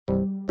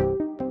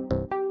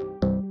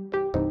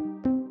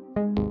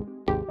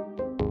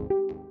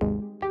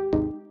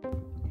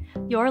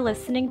You're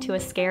listening to A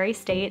Scary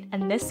State,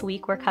 and this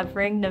week we're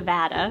covering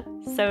Nevada.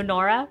 So,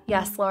 Nora?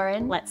 Yes,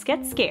 Lauren? Let's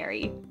get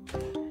scary.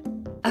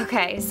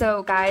 Okay,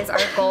 so guys, our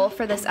goal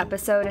for this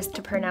episode is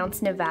to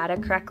pronounce Nevada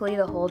correctly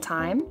the whole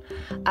time,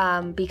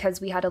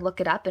 because we had to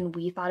look it up and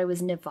we thought it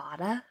was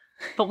Nevada.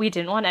 But we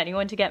didn't want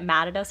anyone to get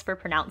mad at us for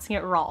pronouncing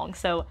it wrong,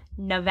 so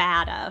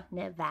Nevada.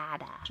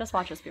 Nevada. Just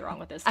watch us be wrong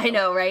with this, too. I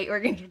know, right? We're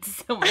gonna get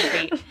so much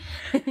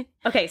hate.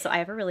 Okay, so I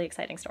have a really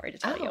exciting story to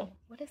tell you.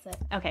 What is it?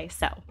 Okay,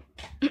 so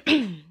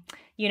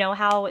you know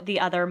how the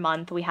other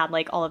month we had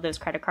like all of those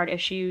credit card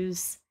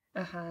issues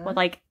with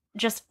like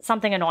just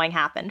something annoying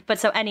happened. But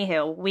so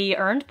anywho, we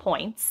earned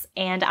points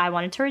and I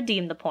wanted to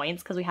redeem the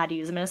points because we had to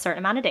use them in a certain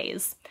amount of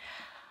days.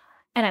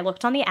 And I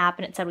looked on the app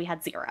and it said we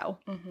had 0.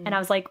 And I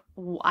was like,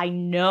 I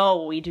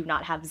know we do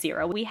not have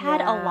 0. We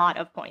had a lot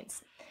of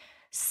points.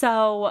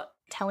 So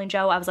telling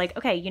Joe, I was like,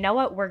 okay, you know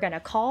what? We're going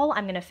to call.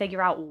 I'm going to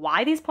figure out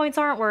why these points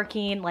aren't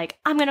working. Like,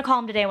 I'm going to call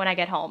him today when I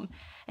get home.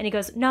 And he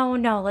goes, no,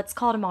 let's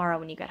call tomorrow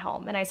when you get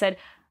home. And I said,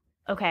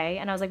 okay.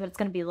 And I was like, but it's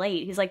going to be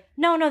late. He's like,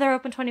 no, they're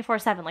open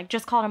 24/7. Like,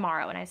 just call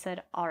tomorrow. And I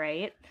said, all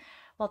right.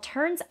 Well,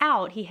 turns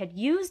out he had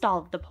used all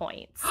of the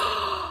points,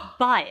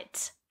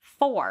 but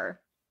 4.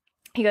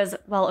 He goes,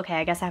 well, okay,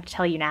 I guess I have to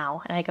tell you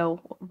now. And I go,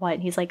 what?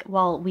 And he's like,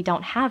 well, we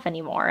don't have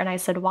any more. And I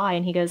said, why?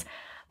 And he goes,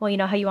 well, you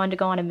know how you wanted to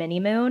go on a mini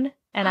moon?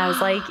 And I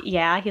was like,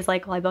 yeah. He's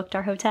like, well, I booked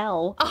our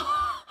hotel.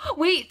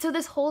 Wait, so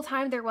this whole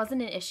time there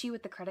wasn't an issue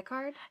with the credit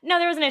card? No,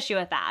 there was an issue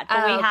with that.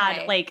 But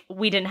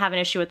we didn't have an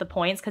issue with the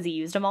points because he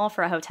used them all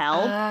for a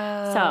hotel.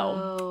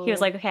 So he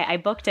was like, okay, I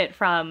booked it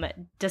from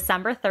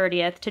December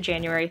 30th to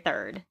January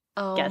 3rd.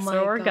 Oh, guess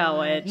where we're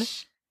going.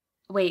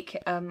 Wait,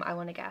 I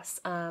want to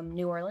guess.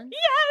 New Orleans?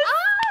 Yes!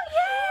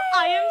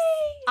 Oh, yay!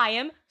 I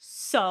am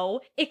so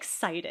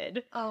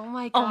excited. Oh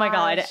my gosh. Oh my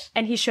god.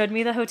 And he showed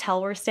me the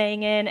hotel we're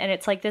staying in, and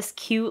it's like this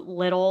cute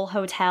little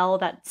hotel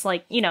that's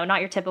like, you know, not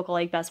your typical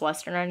like Best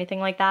Western or anything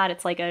like that.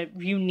 It's like a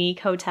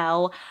unique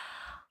hotel.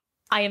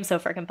 I am so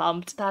freaking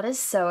pumped. That is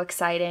so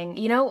exciting.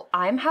 You know,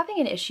 I'm having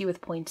an issue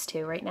with points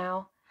too right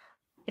now.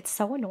 It's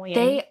so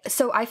annoying.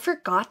 So I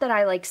forgot that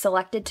I like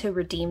selected to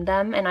redeem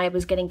them and I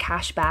was getting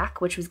cash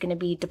back, which was going to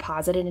be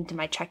deposited into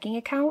my checking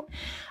account.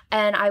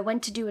 And I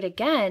went to do it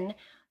again.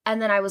 And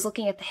then I was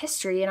looking at the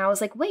history and I was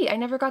like, wait, I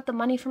never got the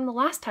money from the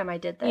last time I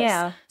did this.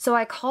 Yeah. So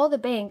I call the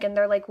bank and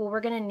they're like, well,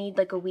 we're going to need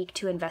like a week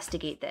to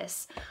investigate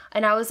this.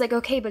 And I was like,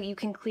 okay, but you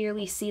can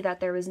clearly see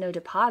that there was no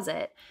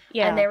deposit.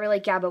 Yeah. And they were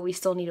like, yeah, but we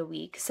still need a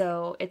week.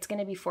 So it's going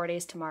to be 4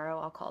 days tomorrow.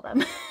 I'll call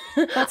them.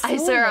 That's so I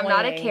swear, annoying.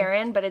 I'm not a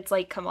Karen, but it's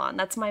like, come on,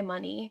 that's my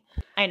money.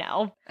 I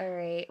know. All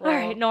right. Well,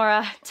 all right,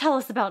 Nora, tell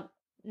us about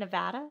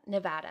Nevada.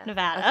 Nevada.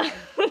 Okay.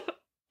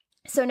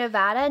 So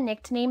Nevada,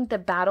 nicknamed the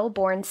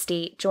Battle-Born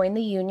State, joined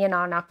the Union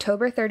on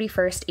October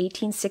 31st,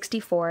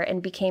 1864,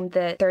 and became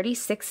the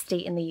 36th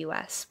state in the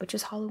U.S., which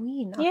is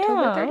Halloween,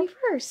 October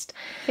 31st.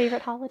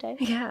 Favorite holiday.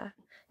 Yeah.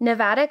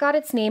 Nevada got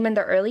its name in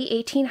the early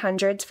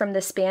 1800s from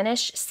the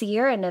Spanish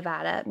Sierra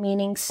Nevada,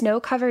 meaning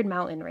snow-covered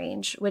mountain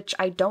range, which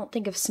I don't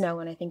think of snow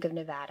when I think of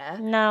Nevada.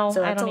 No,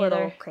 so that's I don't a little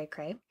either.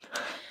 cray-cray.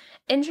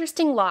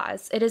 Interesting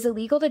laws. It is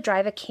illegal to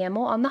drive a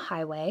camel on the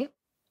highway.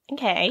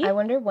 Okay. I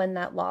wonder when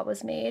that law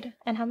was made.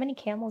 And how many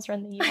camels are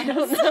in the U.S.? I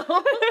don't know.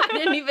 I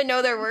didn't even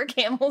know there were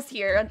camels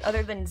here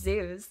other than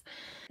zoos.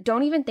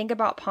 Don't even think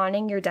about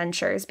pawning your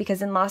dentures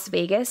because in Las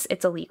Vegas,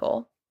 it's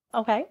illegal.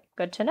 Okay,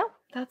 good to know.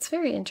 That's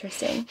very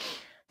interesting.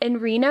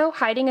 In Reno,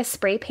 hiding a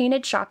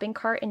spray-painted shopping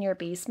cart in your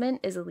basement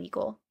is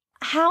illegal.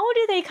 How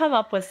do they come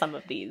up with some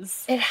of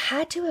these? It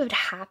had to have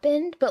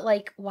happened, but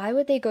like, why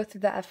would they go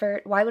through the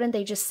effort? Why wouldn't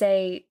they just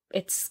say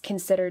it's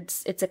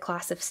a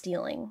class of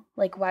stealing?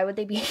 Like, why would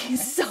they be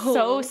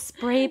so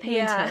spray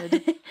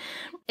painted? Yeah.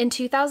 In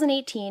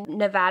 2018,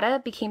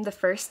 Nevada became the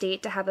first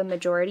state to have a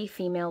majority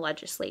female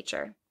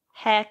legislature.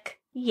 Heck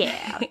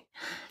yeah.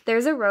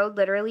 There's a road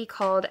literally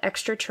called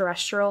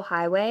Extraterrestrial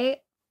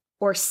Highway,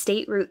 or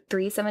State Route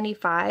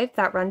 375,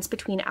 that runs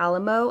between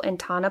Alamo and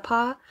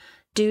Tonopah,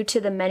 due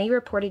to the many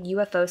reported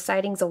UFO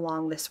sightings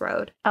along this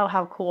road. Oh,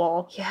 how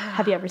cool. Yeah.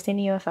 Have you ever seen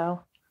a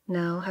UFO?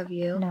 No, have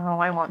you? No,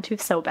 I want to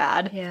so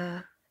bad.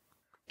 Yeah.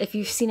 If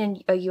you've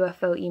seen a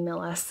UFO, email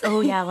us.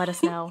 Oh, yeah, let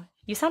us know.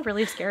 You sound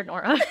really scared,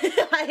 Nora. I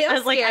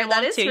am scared. Like, I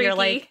want to. Freaky. You're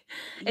like,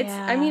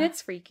 yeah. I mean,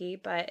 it's freaky,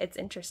 but it's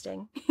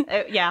interesting.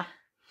 Yeah.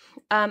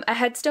 A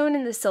headstone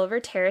in the Silver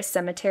Terrace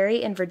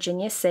Cemetery in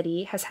Virginia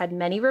City has had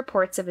many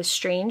reports of a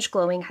strange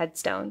glowing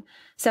headstone.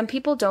 Some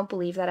people don't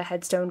believe that a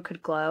headstone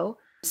could glow,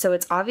 so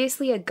it's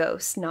obviously a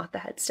ghost, not the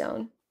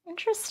headstone.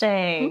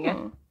 Interesting.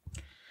 Mm-hmm.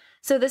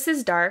 So this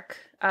is dark.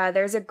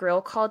 There's a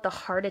grill called the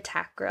Heart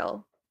Attack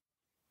Grill.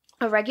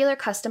 A regular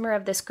customer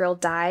of this grill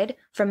died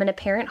from an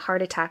apparent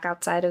heart attack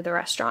outside of the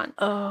restaurant.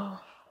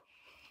 Oh.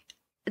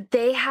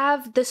 They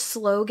have the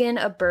slogan,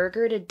 "A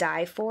burger to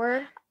die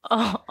for."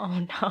 Oh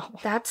no.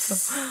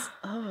 That's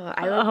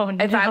no.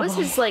 If I was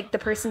his the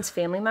person's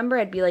family member,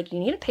 I'd be like, you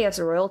need to pay us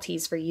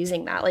royalties for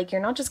using that. Like,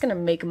 you're not just gonna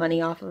make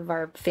money off of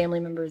our family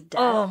member's death.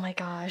 Oh my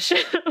gosh.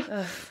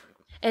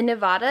 In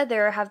Nevada,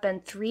 there have been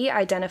 3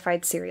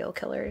 identified serial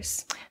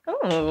killers.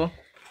 Oh.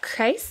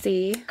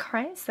 Crazy.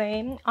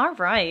 Crazy. All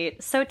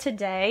right. So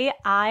today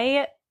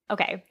I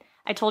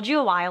told you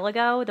a while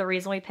ago the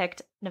reason we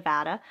picked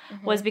Nevada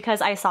was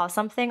because I saw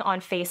something on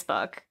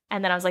Facebook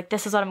and then I was like,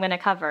 this is what I'm going to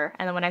cover.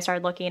 And then when I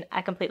started looking,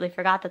 I completely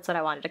forgot that's what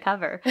I wanted to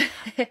cover.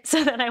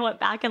 So then I went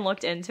back and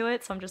looked into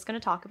it. So I'm just going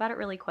to talk about it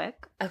really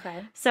quick.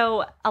 Okay.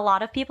 So a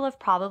lot of people have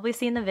probably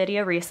seen the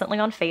video recently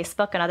on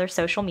Facebook and other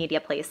social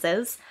media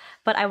places,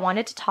 but I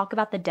wanted to talk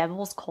about the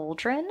Devil's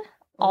Cauldron,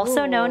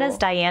 also known as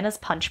Diana's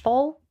Punch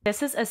Bowl.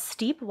 This is a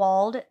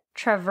steep-walled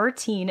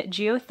travertine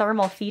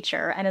geothermal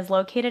feature and is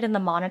located in the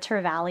Monitor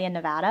Valley in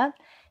Nevada.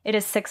 It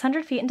is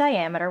 600 feet in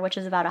diameter, which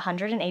is about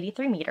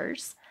 183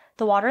 meters.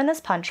 The water in this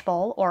punch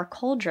bowl, or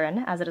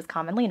cauldron as it is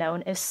commonly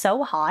known, is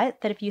so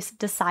hot that if you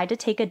decide to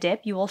take a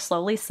dip, you will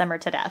slowly simmer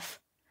to death.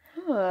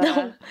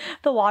 The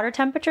water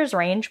temperatures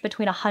range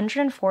between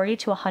 140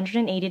 to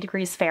 180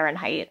 degrees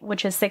Fahrenheit,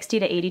 which is 60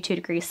 to 82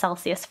 degrees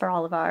Celsius for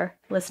all of our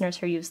listeners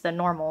who use the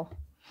normal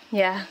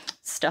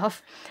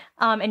stuff.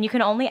 And you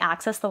can only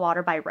access the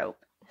water by rope.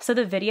 So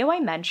the video I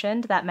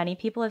mentioned that many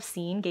people have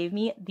seen gave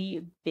me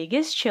the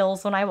biggest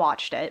chills when I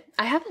watched it.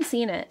 I haven't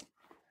seen it.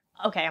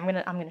 Okay, I'm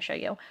gonna show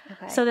you.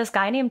 Okay. So this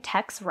guy named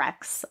Tex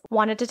Rex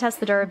wanted to test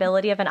the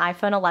durability of an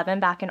iPhone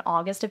 11 back in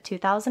August of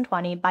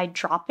 2020 by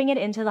dropping it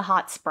into the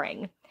hot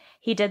spring.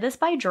 He did this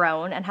by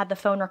drone and had the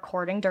phone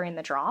recording during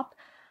the drop.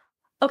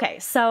 Okay,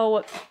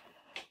 so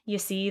you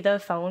see the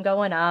phone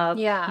going up.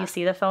 Yeah. You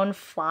see the phone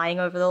flying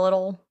over the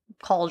little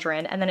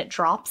cauldron, and then it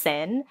drops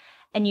in,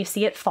 and you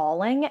see it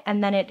falling,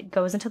 and then it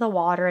goes into the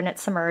water, and it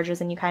submerges,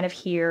 and you kind of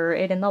hear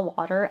it in the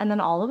water, and then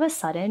all of a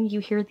sudden,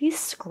 you hear these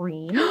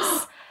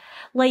screams.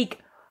 like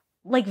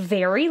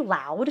very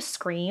loud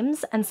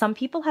screams, and some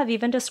people have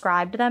even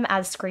described them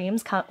as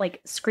screams,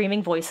 like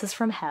screaming voices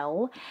from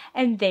hell,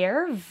 and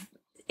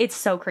it's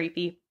so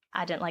creepy.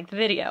 I didn't like the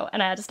video,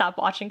 and I had to stop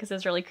watching because it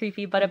was really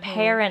creepy, but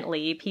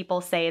apparently people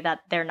say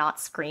that they're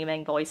not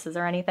screaming voices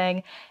or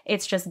anything.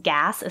 It's just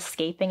gas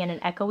escaping in an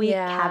echoey,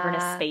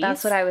 cavernous space.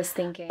 That's what I was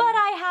thinking. But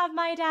I have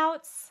my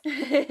doubts.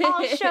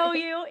 I'll show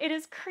you. It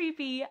is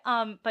creepy.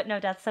 But no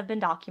deaths have been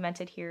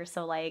documented here,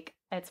 so like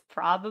it's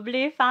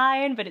probably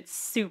fine, but it's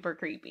super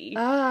creepy.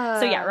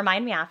 So yeah,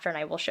 remind me after and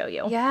I will show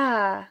you.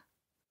 Yeah.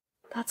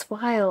 That's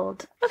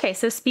wild. Okay,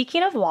 so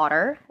speaking of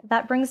water,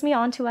 that brings me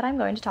on to what I'm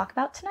going to talk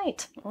about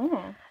tonight.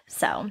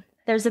 So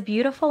there's a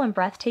beautiful and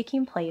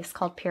breathtaking place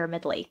called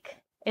Pyramid Lake.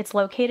 It's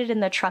located in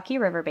the Truckee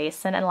River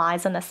Basin and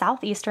lies in the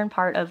southeastern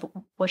part of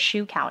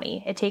Washoe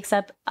County. It takes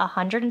up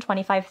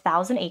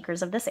 125,000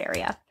 acres of this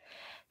area.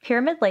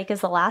 Pyramid Lake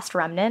is the last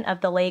remnant of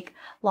the Lake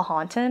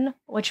Lahontan,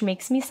 which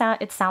makes me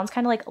it sounds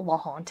kind of like La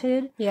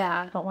Haunted.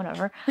 Yeah. But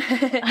whatever.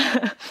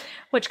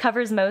 Which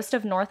covers most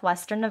of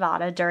northwestern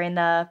Nevada during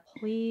the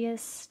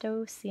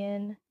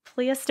Pleistocene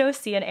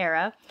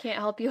era. Can't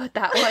help you with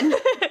that one.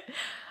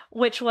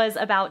 Which was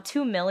about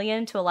 2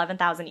 million to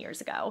 11,000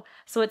 years ago.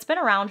 So it's been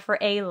around for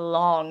a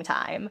long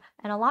time,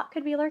 and a lot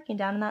could be lurking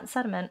down in that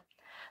sediment.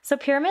 So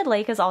Pyramid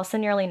Lake is also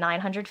nearly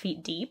 900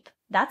 feet deep.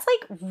 That's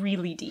like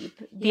really deep.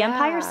 The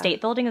Empire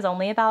State Building is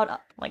only about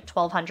like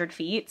 1,200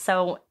 feet,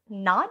 so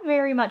not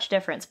very much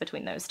difference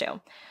between those two.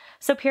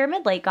 So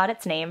Pyramid Lake got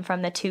its name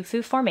from the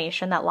tufu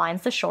formation that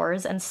lines the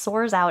shores and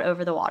soars out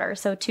over the water.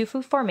 So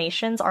tufu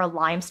formations are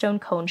limestone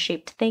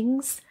cone-shaped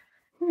things.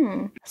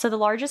 So the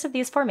largest of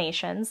these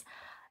formations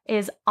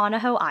is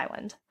Onaho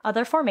Island.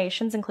 Other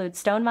formations include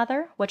Stone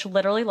Mother, which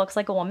literally looks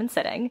like a woman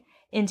sitting,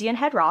 Indian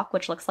Head Rock,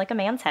 which looks like a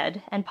man's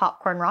head, and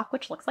Popcorn Rock,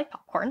 which looks like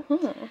popcorn.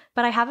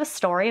 But I have a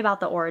story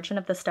about the origin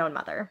of the Stone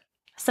Mother.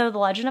 So the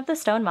legend of the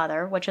Stone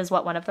Mother, which is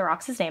what one of the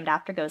rocks is named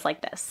after, goes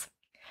like this.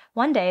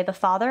 One day, the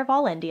father of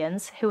all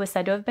Indians, who was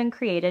said to have been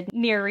created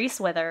near Reese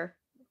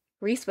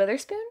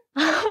Witherspoon?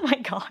 Oh my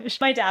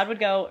gosh. My dad would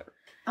go,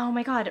 oh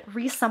my god,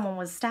 Reese, someone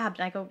was stabbed.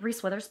 And I go,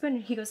 Reese Witherspoon?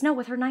 And he goes, no,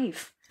 with her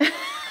knife.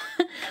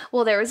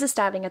 Well, there was a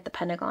stabbing at the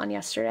Pentagon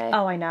yesterday.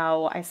 Oh, I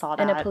know. I saw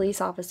that. And a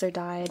police officer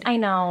died. I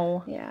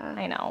know. Yeah.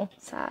 I know.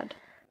 Sad.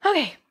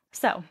 Okay.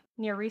 So,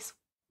 near Reese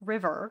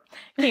River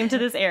came to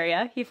this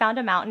area. He found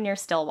a mountain near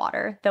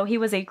Stillwater. Though he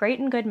was a great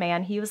and good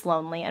man, he was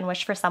lonely and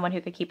wished for someone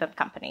who could keep him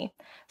company.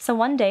 So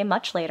one day,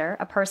 much later,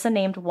 a person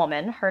named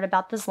Woman heard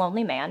about this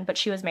lonely man, but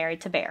she was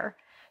married to Bear.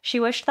 She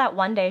wished that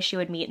one day she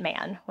would meet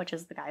Man, which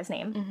is the guy's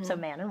name, so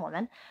Man and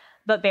Woman.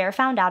 But Bear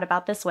found out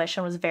about this wish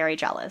and was very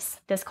jealous.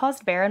 This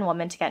caused Bear and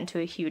Woman to get into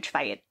a huge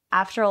fight.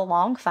 After a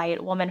long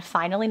fight, Woman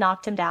finally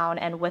knocked him down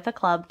and with a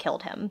club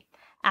killed him.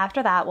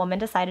 After that, Woman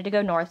decided to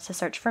go north to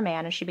search for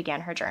Man, and she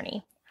began her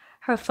journey.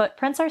 Her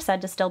footprints are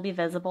said to still be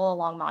visible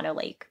along Mono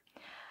Lake.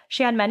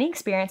 She had many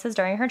experiences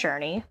during her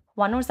journey.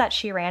 One was that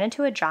she ran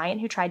into a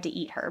giant who tried to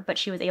eat her, but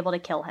she was able to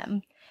kill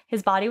him.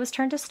 His body was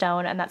turned to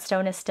stone, and that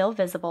stone is still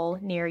visible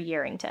near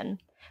Yerington.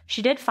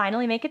 She did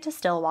finally make it to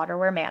Stillwater,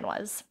 where Man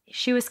was.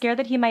 She was scared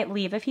that he might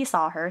leave if he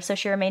saw her, so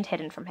she remained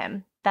hidden from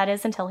him. That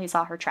is, until he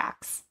saw her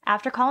tracks.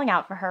 After calling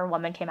out for her,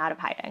 Woman came out of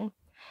hiding.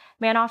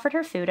 Man offered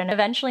her food, and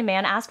eventually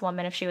man asked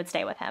woman if she would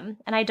stay with him.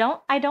 And I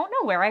don't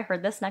know where I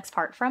heard this next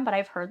part from, but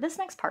I've heard this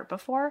next part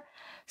before.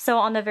 So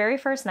on the very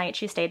first night,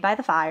 she stayed by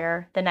the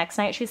fire. The next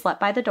night, she slept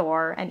by the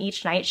door, and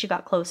each night she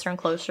got closer and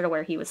closer to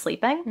where he was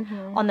sleeping.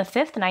 Mm-hmm. On the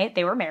 5th night,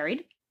 they were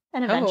married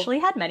and eventually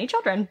had many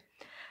children.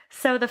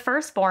 So the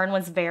firstborn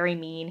was very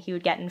mean. He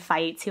would get in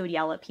fights. He would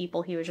yell at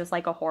people. He was just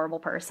like a horrible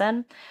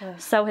person. Ugh.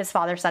 So his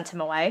father sent him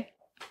away.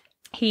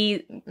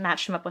 He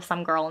matched him up with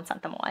some girl and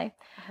sent them away.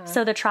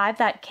 So the tribe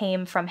that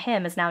came from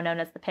him is now known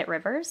as the Pit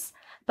Rivers,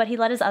 but he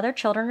let his other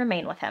children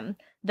remain with him.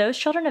 Those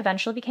children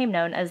eventually became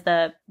known as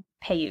the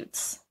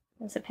Paiutes.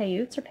 Is it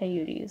Paiutes or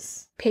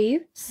Paiutes?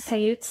 Paiutes?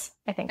 Paiutes,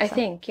 I think so. I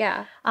think,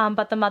 yeah.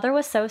 But the mother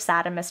was so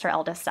sad and missed her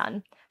eldest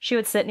son. She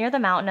would sit near the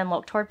mountain and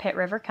look toward Pit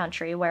River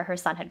country where her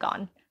son had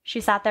gone.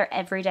 She sat there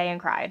every day and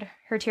cried.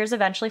 Her tears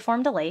eventually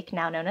formed a lake,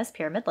 now known as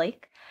Pyramid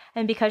Lake,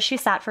 and because she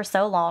sat for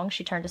so long,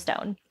 she turned to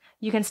stone.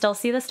 You can still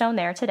see the stone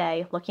there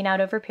today, looking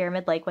out over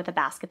Pyramid Lake with a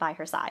basket by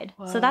her side.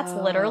 Whoa. So that's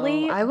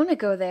literally... I want to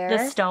go there.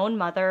 The Stone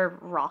Mother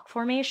rock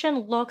formation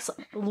looks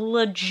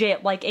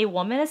legit like a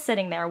woman is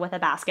sitting there with a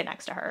basket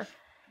next to her.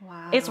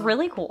 Wow. It's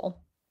really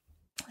cool.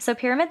 So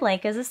Pyramid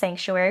Lake is a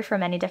sanctuary for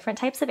many different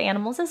types of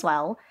animals as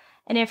well.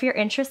 And if you're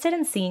interested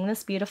in seeing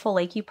this beautiful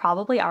lake, you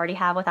probably already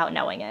have without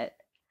knowing it.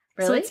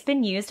 Really? So it's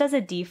been used as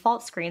a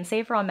default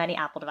screensaver on many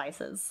Apple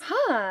devices.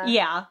 Huh.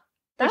 Yeah.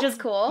 That's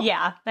cool.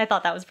 Yeah, I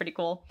thought that was pretty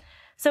cool.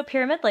 So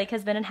Pyramid Lake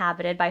has been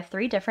inhabited by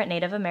 3 different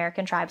Native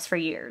American tribes for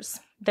years.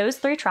 Those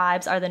 3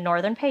 tribes are the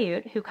Northern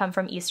Paiute, who come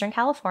from Eastern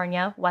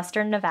California,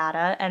 Western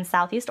Nevada, and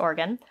Southeast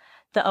Oregon,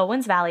 the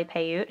Owens Valley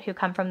Paiute, who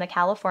come from the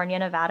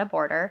California-Nevada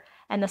border,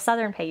 and the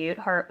Southern Paiute,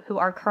 who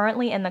are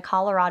currently in the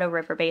Colorado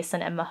River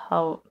Basin and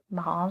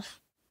Mojave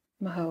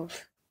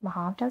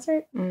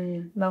Desert?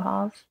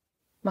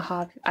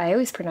 Mojave. I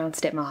always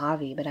pronounced it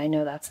Mojave, but I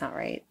know that's not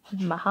right.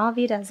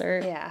 Mojave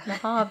Desert. Yeah.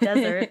 Mojave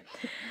Desert.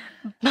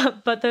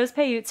 But those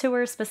Paiutes who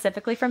were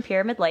specifically from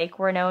Pyramid Lake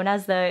were known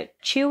as the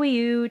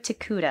Chewiu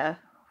Tekuta,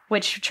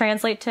 which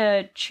translate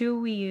to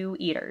Chewiu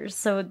eaters.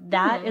 So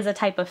that is a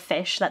type of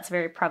fish that's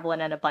very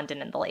prevalent and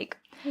abundant in the lake.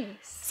 Nice.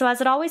 So as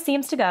it always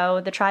seems to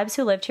go, the tribes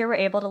who lived here were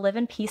able to live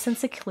in peace and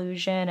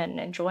seclusion and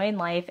enjoying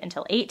life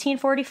until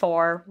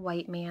 1844.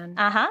 White man.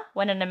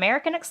 When an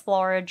American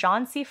explorer,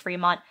 John C.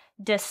 Fremont,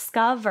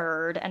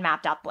 discovered and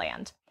mapped out the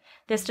land.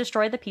 This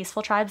destroyed the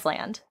peaceful tribe's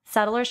land.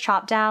 Settlers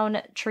chopped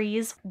down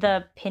trees.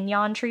 The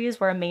pinon trees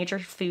were a major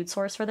food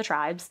source for the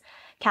tribes.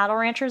 Cattle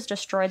ranchers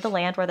destroyed the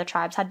land where the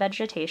tribes had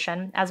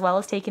vegetation, as well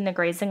as taking the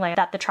grazing land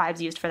that the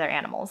tribes used for their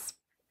animals.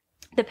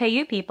 The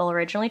Paiute people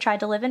originally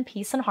tried to live in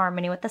peace and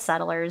harmony with the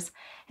settlers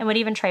and would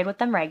even trade with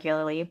them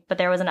regularly, but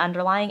there was an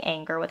underlying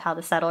anger with how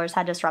the settlers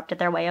had disrupted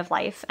their way of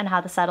life and how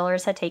the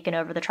settlers had taken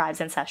over the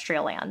tribe's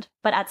ancestral land.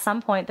 But at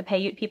some point, the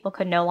Paiute people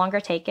could no longer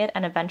take it,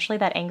 and eventually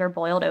that anger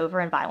boiled over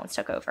and violence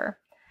took over.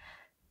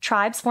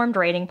 Tribes formed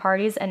raiding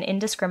parties and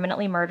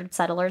indiscriminately murdered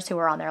settlers who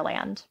were on their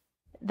land.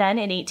 Then,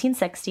 in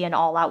 1860, an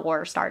all-out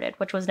war started,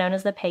 which was known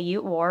as the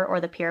Paiute War or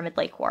the Pyramid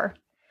Lake War.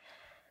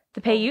 The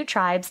Paiute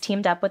tribes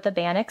teamed up with the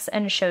Bannocks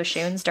and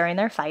Shoshunes during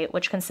their fight,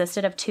 which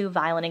consisted of 2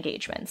 violent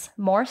engagements.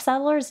 More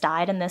settlers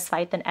died in this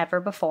fight than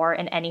ever before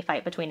in any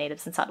fight between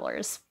natives and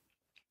settlers.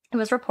 It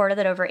was reported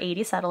that over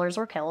 80 settlers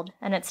were killed,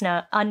 and it's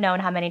unknown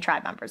how many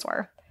tribe members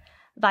were.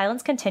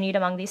 Violence continued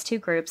among these 2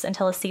 groups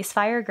until a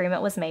ceasefire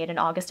agreement was made in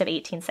August of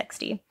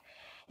 1860.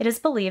 It is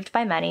believed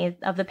by many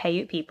of the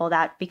Paiute people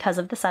that, because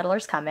of the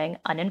settlers coming,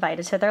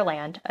 uninvited to their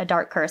land, a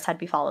dark curse had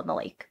befallen the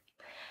lake.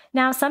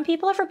 Now, some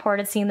people have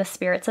reported seeing the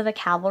spirits of a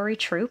cavalry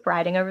troop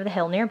riding over the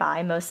hill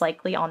nearby, most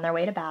likely on their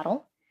way to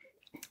battle.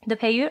 The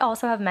Paiute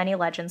also have many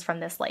legends from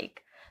this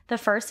lake. The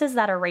first is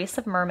that a race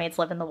of mermaids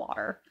live in the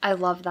water. I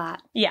love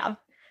that. Yeah.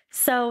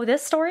 So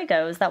this story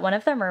goes that one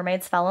of the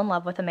mermaids fell in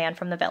love with a man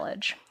from the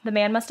village. The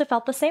man must have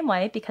felt the same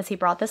way because he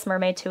brought this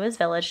mermaid to his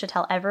village to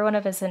tell everyone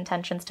of his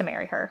intentions to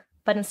marry her.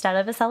 But instead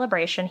of a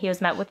celebration, he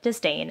was met with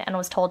disdain and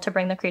was told to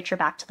bring the creature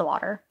back to the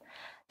water.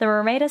 The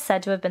mermaid is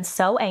said to have been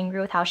so angry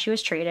with how she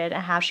was treated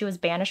and how she was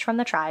banished from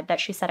the tribe that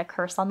she set a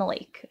curse on the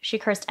lake. She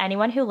cursed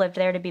anyone who lived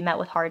there to be met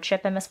with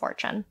hardship and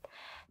misfortune.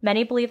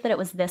 Many believe that it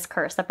was this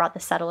curse that brought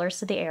the settlers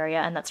to the area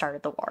and that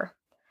started the war.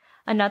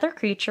 Another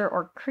creature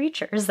or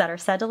creatures that are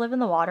said to live in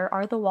the water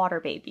are the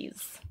water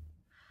babies.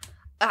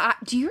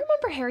 Do you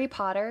remember Harry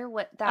Potter?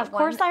 Of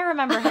course I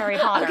remember Harry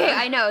Potter. Okay,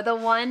 I know. The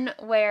one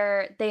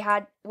where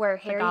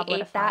Harry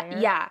ate that.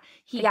 Yeah.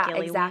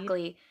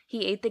 Exactly.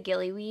 He ate the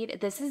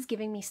gillyweed. This is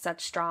giving me such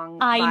strong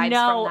vibes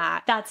from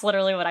that. That's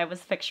literally what I was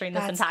picturing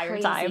this entire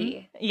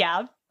time.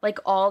 Yeah. Like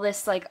all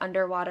this like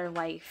underwater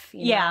life.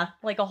 You know?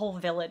 Like a whole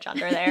village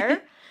under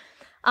there.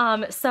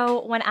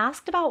 So when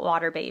asked about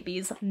water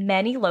babies,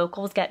 many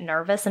locals get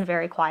nervous and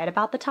very quiet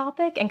about the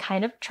topic and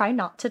kind of try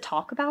not to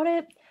talk about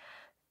it.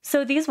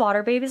 So these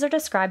water babies are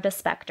described as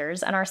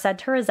specters and are said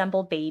to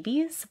resemble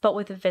babies, but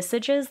with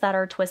visages that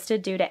are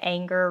twisted due to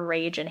anger,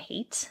 rage, and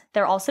hate.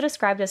 They're also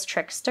described as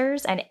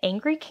tricksters and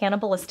angry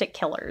cannibalistic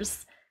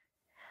killers.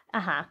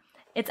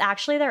 It's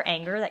actually their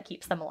anger that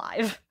keeps them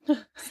alive.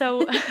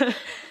 So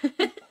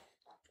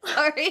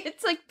Sorry,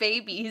 it's like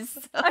babies.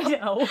 So. I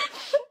know.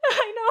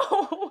 I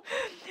know.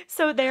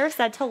 So they are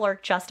said to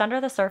lurk just under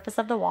the surface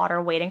of the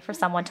water, waiting for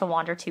someone to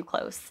wander too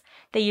close.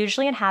 They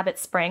usually inhabit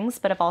springs,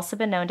 but have also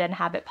been known to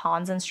inhabit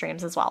ponds and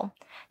streams as well.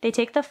 They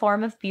take the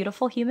form of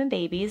beautiful human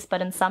babies,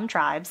 but in some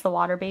tribes, the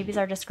water babies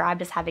are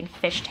described as having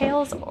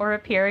fishtails or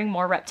appearing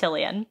more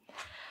reptilian.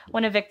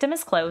 When a victim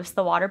is close,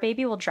 the water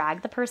baby will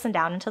drag the person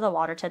down into the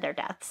water to their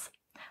deaths.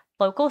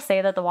 Locals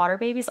say that the water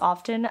babies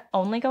often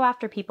only go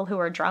after people who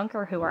are drunk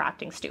or who are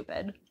acting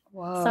stupid.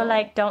 Whoa. So,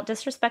 like, don't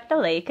disrespect the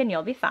lake and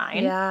you'll be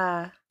fine.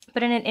 Yeah.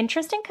 But in an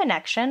interesting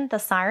connection, the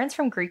sirens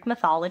from Greek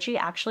mythology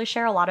actually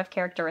share a lot of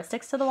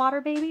characteristics to the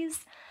water babies,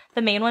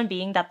 the main one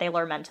being that they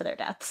lure men to their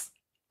deaths.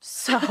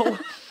 So...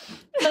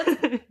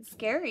 That's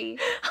scary.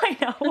 I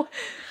know.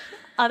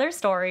 Other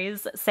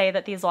stories say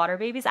that these water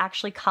babies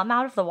actually come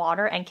out of the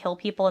water and kill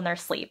people in their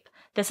sleep.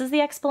 This is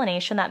the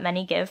explanation that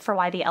many give for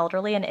why the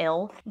elderly and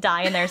ill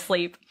die in their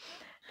sleep.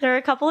 There are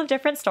a couple of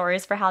different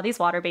stories for how these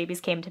water babies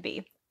came to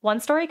be. One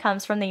story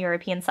comes from the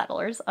European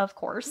settlers, of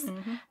course.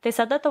 Mm-hmm. They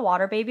said that the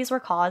water babies were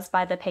caused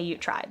by the Paiute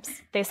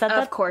tribes. They said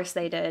that, of course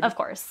they did. Of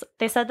course.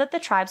 They said that the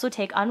tribes would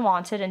take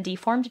unwanted and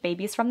deformed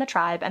babies from the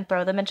tribe and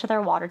throw them into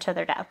their water to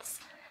their deaths.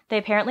 They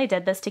apparently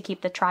did this to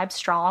keep the tribe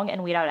strong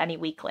and weed out any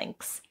weak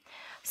links.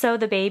 So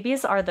the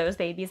babies are those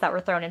babies that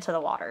were thrown into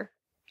the water.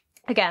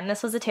 Again,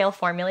 this was a tale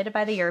formulated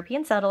by the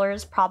European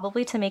settlers,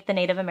 probably to make the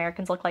Native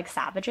Americans look like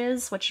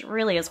savages, which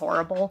really is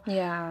horrible.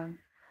 Yeah.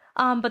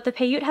 But the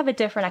Paiute have a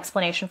different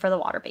explanation for the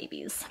water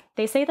babies.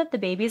 They say that the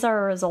babies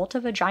are a result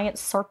of a giant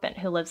serpent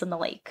who lives in the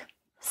lake.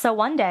 So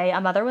one day,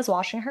 a mother was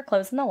washing her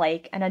clothes in the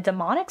lake, and a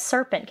demonic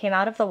serpent came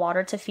out of the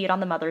water to feed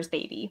on the mother's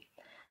baby.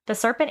 The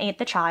serpent ate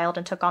the child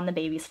and took on the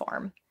baby's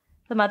form.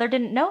 The mother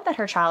didn't know that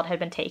her child had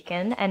been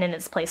taken, and in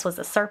its place was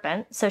a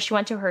serpent, so she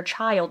went to her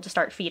child to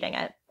start feeding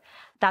it.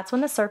 That's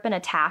when the serpent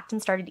attacked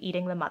and started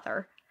eating the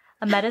mother.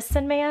 A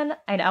medicine man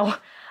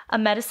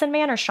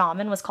or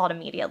shaman was called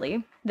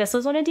immediately. This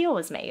was when a deal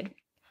was made.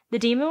 The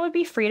demon would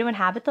be free to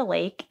inhabit the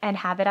lake and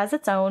have it as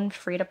its own,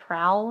 free to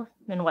prowl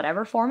in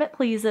whatever form it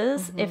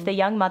pleases, if the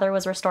young mother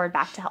was restored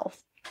back to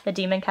health. The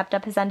demon kept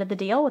up his end of the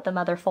deal with the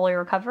mother fully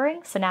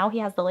recovering, so now he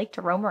has the lake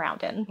to roam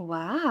around in.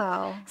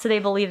 Wow. So they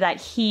believe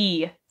that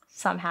he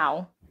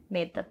somehow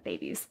made the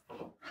babies.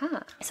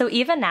 Huh. So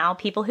even now,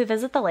 people who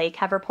visit the lake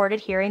have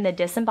reported hearing the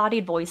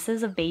disembodied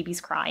voices of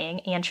babies crying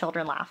and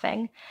children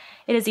laughing.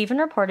 It is even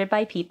reported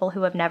by people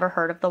who have never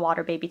heard of the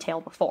water baby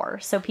tale before.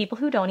 So people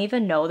who don't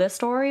even know this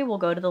story will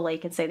go to the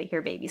lake and say they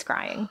hear babies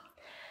crying.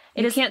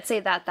 You can't say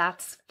that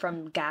that's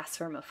from gas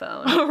from a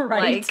phone.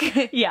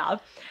 Right. Yeah.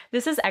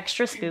 This is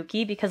extra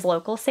spooky because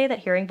locals say that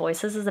hearing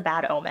voices is a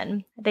bad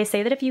omen. They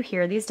say that if you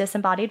hear these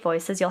disembodied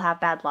voices, you'll have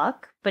bad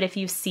luck. But if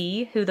you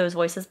see who those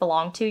voices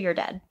belong to, you're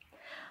dead.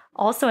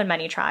 Also in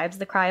many tribes,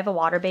 the cry of a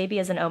water baby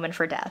is an omen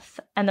for death.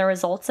 And the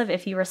results of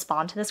if you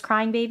respond to this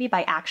crying baby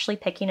by actually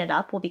picking it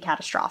up will be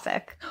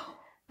catastrophic.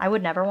 I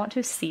would never want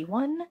to see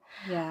one.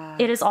 Yeah.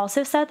 It is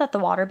also said that the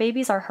water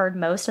babies are heard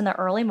most in the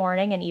early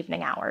morning and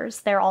evening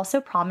hours. They're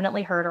also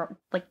prominently heard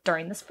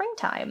during the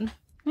springtime.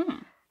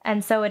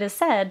 And so it is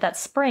said that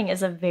spring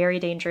is a very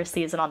dangerous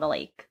season on the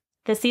lake.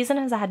 This season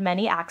has had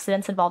many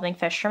accidents involving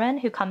fishermen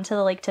who come to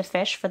the lake to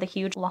fish for the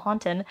huge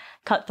Lahontan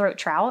cutthroat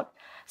trout.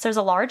 So there's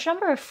a large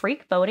number of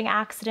freak boating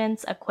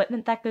accidents,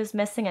 equipment that goes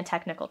missing, and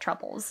technical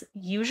troubles,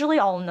 usually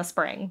all in the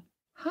spring.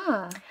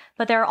 Huh.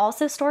 But there are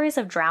also stories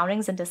of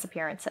drownings and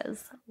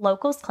disappearances.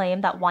 Locals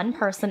claim that one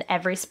person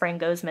every spring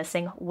goes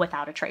missing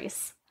without a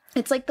trace.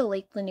 It's like the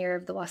Lake Lanier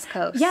of the West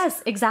Coast.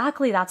 Yes,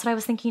 exactly. That's what I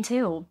was thinking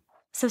too.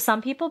 So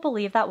some people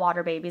believe that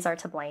water babies are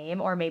to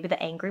blame, or maybe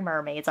the angry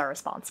mermaids are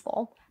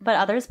responsible. But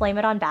others blame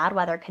it on bad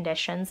weather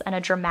conditions and a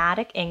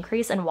dramatic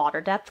increase in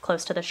water depth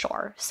close to the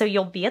shore. So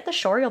you'll be at the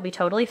shore, you'll be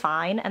totally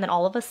fine, and then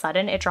all of a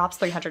sudden it drops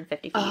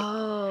 350 feet.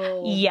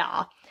 Oh.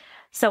 Yeah.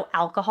 So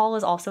alcohol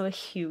is also a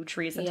huge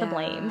reason to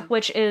blame,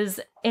 which is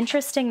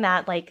interesting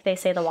that, they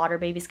say the water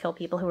babies kill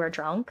people who are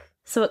drunk.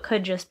 So it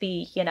could just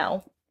be,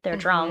 they're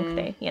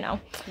drunk,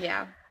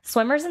 Yeah.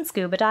 Swimmers and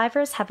scuba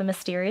divers have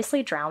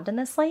mysteriously drowned in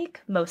this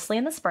lake, mostly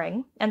in the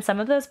spring, and some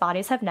of those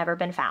bodies have never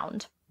been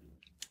found.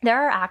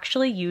 There are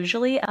actually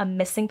usually a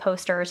missing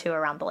poster or two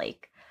around the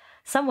lake.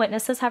 Some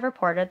witnesses have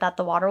reported that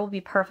the water will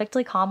be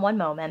perfectly calm one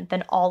moment,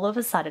 then all of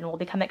a sudden will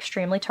become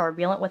extremely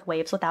turbulent with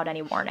waves without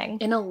any warning.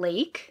 In a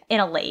lake? In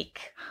a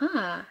lake.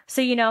 Huh.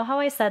 So you know how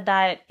I said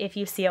that if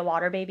you see a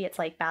water baby, it's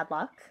like bad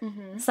luck?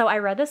 Mm-hmm. So I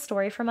read this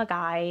story from a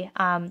guy.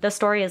 The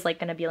story is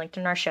going to be linked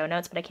in our show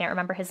notes, but I can't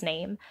remember his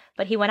name.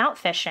 But he went out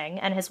fishing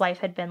and his wife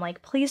had been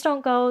like, please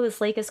don't go.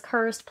 This lake is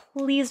cursed.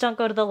 Please don't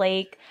go to the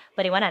lake.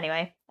 But he went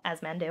anyway,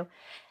 as men do.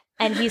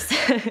 And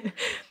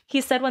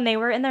he said when they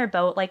were in their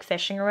boat,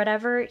 fishing or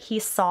whatever, he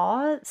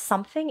saw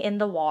something in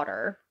the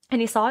water and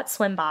he saw it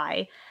swim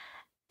by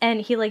and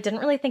he didn't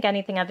really think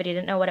anything of it. He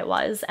didn't know what it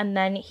was. And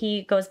then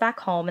he goes back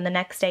home and the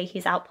next day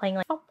he's out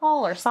playing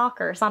football or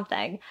soccer or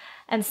something.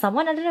 And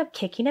someone ended up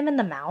kicking him in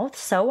the mouth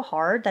so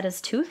hard that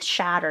his tooth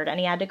shattered and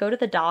he had to go to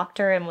the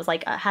doctor and was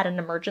like, had an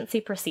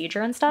emergency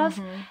procedure and stuff.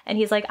 And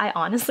he's like, I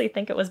honestly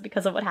think it was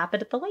because of what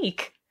happened at the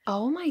lake.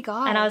 Oh my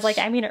gosh. And I was like,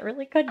 I mean, it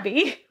really could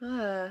be.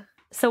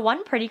 So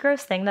one pretty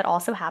gross thing that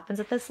also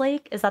happens at this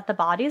lake is that the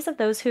bodies of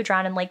those who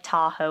drown in Lake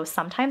Tahoe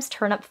sometimes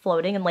turn up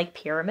floating in Lake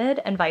Pyramid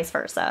and vice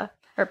versa,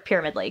 or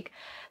Pyramid Lake.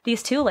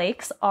 These two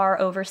lakes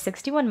are over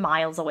 61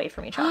 miles away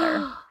from each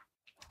other.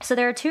 So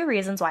there are two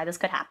reasons why this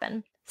could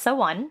happen. So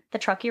one, the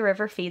Truckee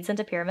River feeds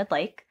into Pyramid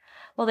Lake.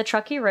 Well, the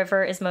Truckee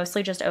River is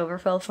mostly just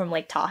overflow from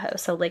Lake Tahoe.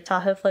 So Lake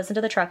Tahoe flows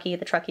into the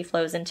Truckee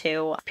flows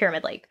into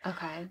Pyramid Lake.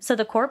 Okay. So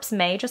the corpse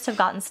may just have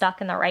gotten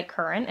stuck in the right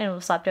current and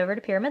was swept over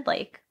to Pyramid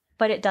Lake.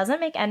 But it doesn't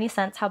make any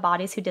sense how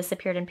bodies who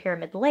disappeared in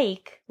Pyramid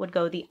Lake would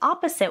go the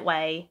opposite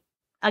way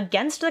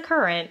against the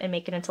current and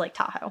make it into Lake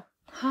Tahoe.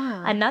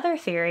 Another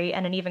theory,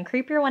 and an even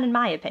creepier one in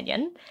my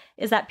opinion,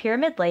 is that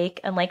Pyramid Lake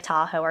and Lake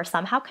Tahoe are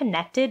somehow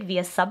connected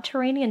via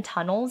subterranean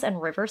tunnels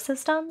and river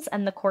systems,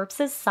 and the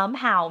corpses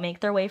somehow make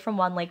their way from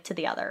one lake to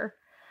the other.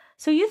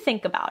 So you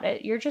think about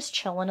it, you're just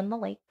chilling in the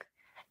lake.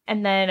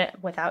 And then,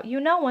 without you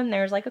knowing,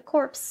 there's like a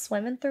corpse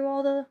swimming through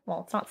all the,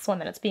 well, it's not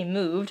swimming, it's being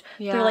moved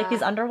through like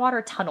these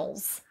underwater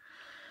tunnels.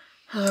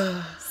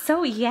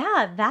 So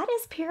yeah, that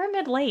is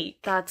Pyramid Lake.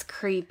 That's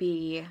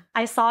creepy.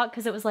 I saw it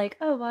because it was like,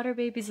 oh, water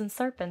babies and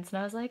serpents. And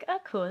I was like, oh,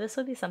 cool, this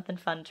would be something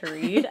fun to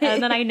read.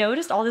 And then I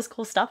noticed all this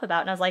cool stuff about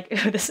it, and I was like,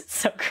 ooh, this is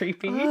so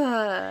creepy.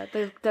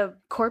 The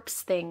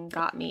corpse thing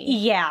got me.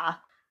 Yeah.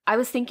 I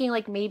was thinking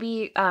like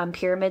maybe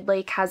Pyramid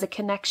Lake has a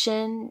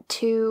connection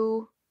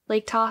to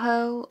Lake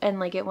Tahoe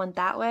and like it went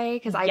that way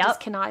because I just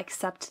cannot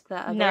accept the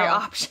other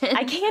option.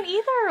 I can't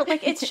either.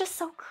 Like, it's just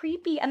so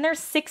creepy. And they're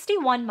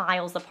 61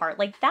 miles apart.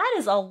 Like, that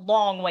is a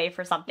long way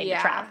for something to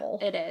travel.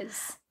 It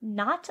is.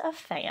 Not a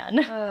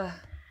fan.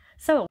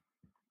 So,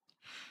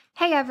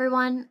 hey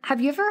everyone,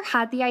 have you ever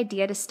had the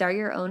idea to start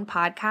your own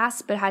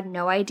podcast but had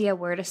no idea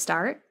where to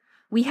start?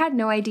 We had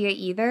no idea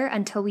either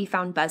until we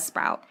found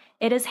Buzzsprout.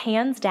 It is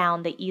hands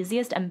down the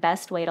easiest and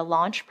best way to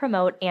launch,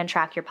 promote, and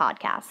track your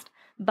podcast.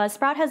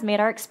 Buzzsprout has made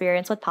our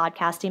experience with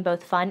podcasting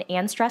both fun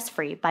and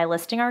stress-free by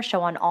listing our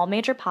show on all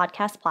major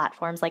podcast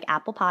platforms like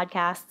Apple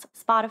Podcasts,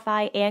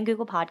 Spotify, and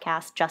Google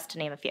Podcasts, just to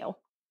name a few.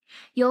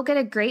 You'll get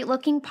a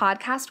great-looking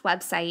podcast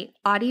website,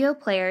 audio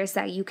players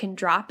that you can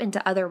drop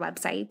into other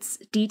websites,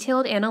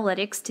 detailed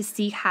analytics to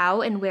see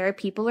how and where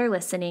people are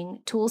listening,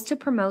 tools to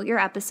promote your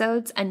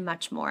episodes, and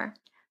much more.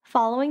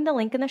 Following the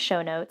link in the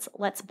show notes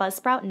lets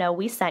Buzzsprout know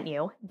we sent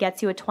you,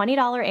 gets you a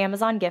 $20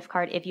 Amazon gift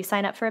card if you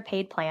sign up for a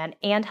paid plan,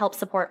 and helps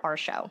support our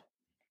show.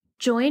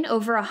 Join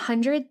over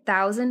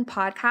 100,000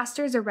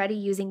 podcasters already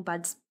using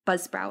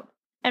Buzzsprout.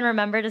 And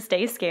remember to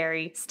stay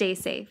scary. Stay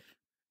safe.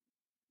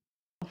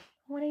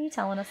 What are you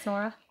telling us,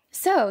 Nora?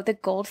 So, the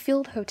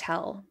Goldfield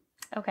Hotel.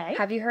 Okay.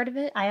 Have you heard of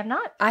it? I have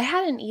not. I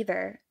hadn't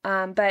either,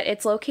 but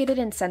it's located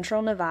in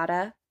central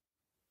Nevada.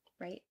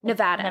 Right?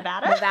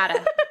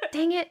 Nevada.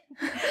 Dang it.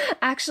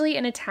 Actually,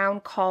 in a town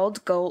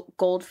called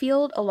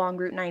Goldfield along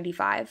Route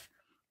 95.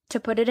 To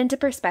put it into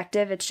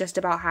perspective, it's just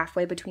about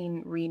halfway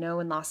between Reno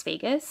and Las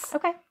Vegas.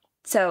 Okay.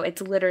 So it's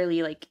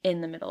literally like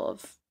in the middle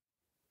of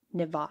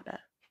Nevada.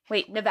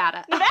 Wait,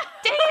 Nevada. Dang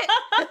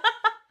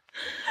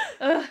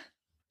it.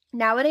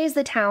 Nowadays,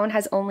 the town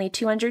has only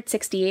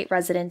 268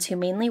 residents who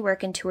mainly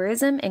work in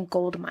tourism and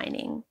gold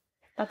mining.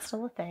 That's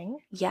still a thing?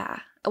 Yeah.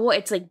 Well,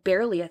 it's like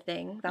barely a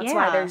thing. That's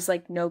why there's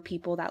like no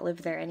people that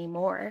live there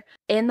anymore.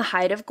 In the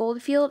height of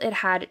Goldfield, it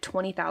had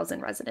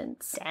 20,000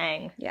 residents.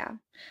 Dang. Yeah.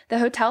 The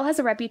hotel has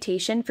a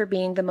reputation for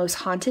being the most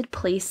haunted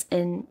place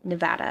in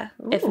Nevada,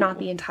 if not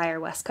the entire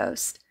West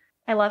Coast.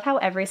 I love how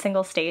every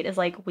single state is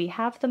like, we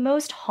have the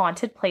most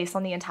haunted place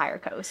on the entire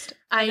coast.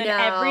 I know.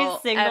 Every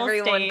single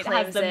Everyone state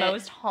has the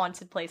most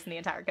haunted place in the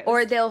entire coast.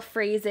 Or they'll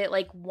phrase it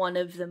like one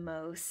of the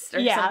most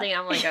or something.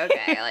 I'm like,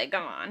 okay, like,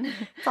 come on.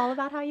 It's all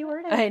about how you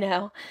word it. I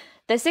know.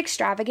 This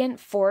extravagant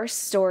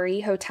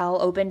 4-story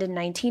hotel opened in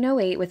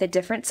 1908 with a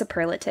different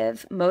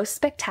superlative, most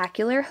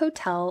spectacular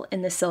hotel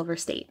in the Silver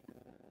State.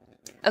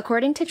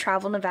 According to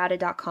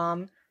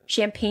TravelNevada.com,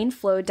 champagne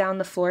flowed down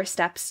the floor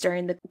steps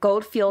during the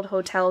Goldfield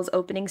Hotel's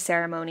opening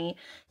ceremony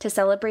to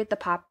celebrate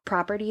the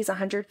property's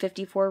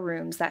 154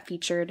 rooms that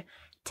featured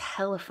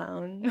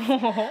telephones,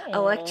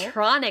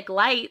 electronic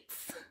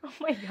lights, oh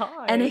my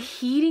god, and a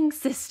heating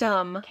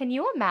system. Can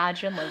you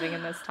imagine living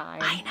in this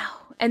time? I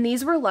know. And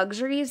these were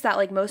luxuries that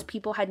like most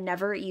people had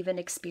never even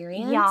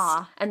experienced.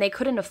 Yeah. And they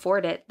couldn't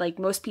afford it. Like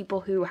most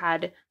people who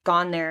had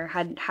gone there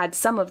had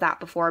some of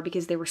that before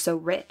because they were so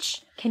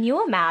rich. Can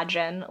you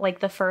imagine like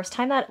the first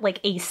time that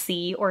like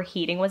AC or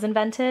heating was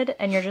invented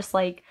and you're just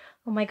like,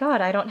 oh my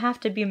god, I don't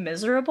have to be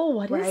miserable?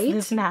 What is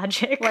this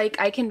magic? Like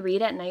I can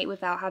read at night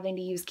without having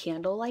to use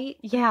candlelight.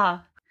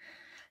 Yeah.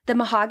 The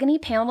mahogany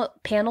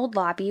paneled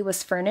lobby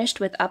was furnished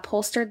with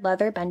upholstered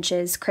leather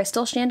benches,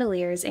 crystal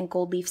chandeliers, and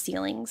gold leaf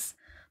ceilings.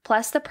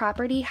 Plus, the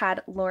property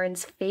had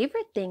Lauren's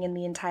favorite thing in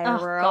the entire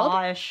world.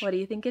 Gosh. What do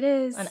you think it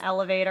is? An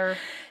elevator.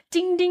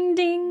 Ding, ding,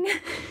 ding.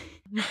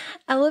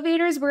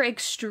 Elevators were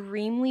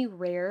extremely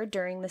rare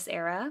during this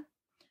era.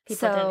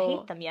 People didn't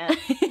hate them yet.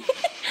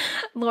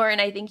 Lauren,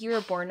 I think you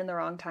were born in the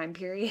wrong time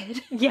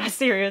period. Yeah,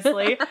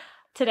 seriously.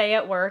 Today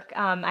at work,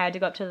 I had to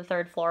go up to the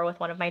 3rd floor with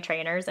one of my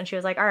trainers, and she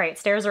was like, all right,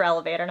 stairs or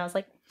elevator? And I was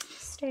like,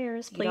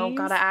 stairs, please. You don't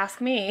gotta ask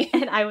me.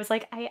 And I was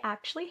like, I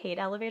actually hate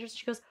elevators.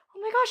 She goes,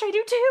 oh my gosh, I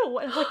do too.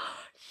 And I was like,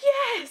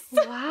 yes.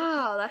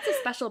 Wow, that's a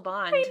special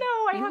bond. I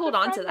know. You hold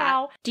on to that.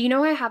 Now. Do you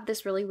know I have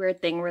this really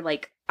weird thing where,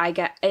 like,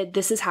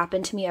 this has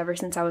happened to me ever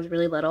since I was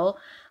really little.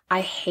 I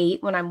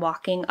hate when I'm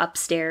walking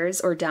upstairs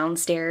or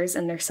downstairs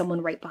and there's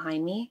someone right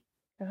behind me.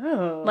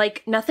 Oh.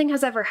 Like, nothing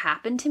has ever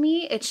happened to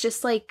me. It's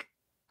just like,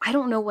 I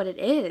don't know what it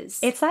is.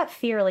 It's that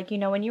fear, like, you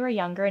know, when you were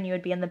younger and you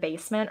would be in the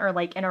basement or,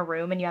 like, in a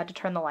room and you had to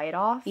turn the light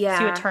off. Yeah.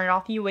 So you would turn it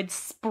off, you would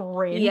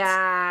sprint.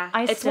 Yeah.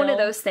 It's one of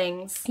those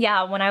things.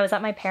 Yeah, when I was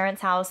at my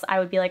parents' house, I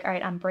would be like, all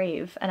right, I'm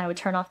brave. And I would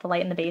turn off the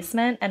light in the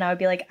basement and I would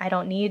be like, I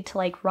don't need to,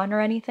 like, run or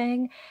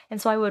anything.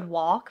 And so I would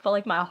walk, but,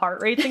 like, my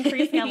heart rate's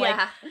increasing. I'm like,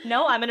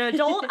 no, I'm an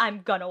adult.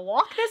 I'm gonna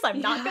walk this.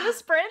 I'm not gonna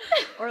sprint.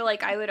 Or,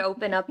 like, I would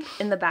open up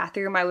in the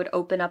bathroom, I would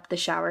open up the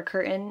shower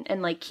curtain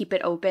and, like, keep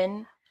it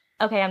open.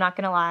 Okay, I'm not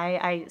gonna lie.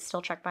 I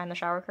still check behind the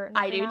shower curtain.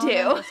 I do too.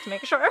 Just to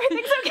make sure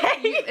everything's okay.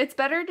 It's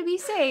better to be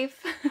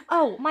safe.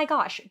 Oh my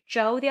gosh.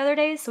 Joe the other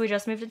day, so we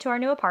just moved into our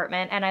new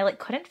apartment and I like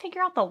couldn't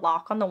figure out the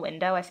lock on the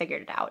window. I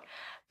figured it out.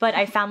 But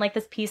I found like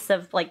this piece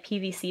of like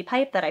PVC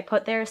pipe that I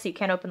put there so you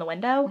can't open the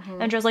window. Mm-hmm.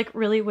 And Joe's like,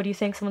 really, what do you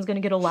think? Someone's going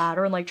to get a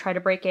ladder and like try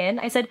to break in?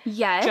 I said,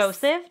 yes.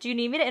 Joseph, do you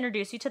need me to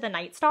introduce you to the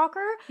Night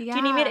Stalker? Yeah. Do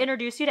you need me to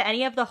introduce you to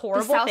any of the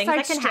horrible things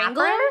that can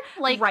happen?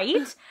 Like,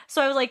 right?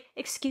 So I was like,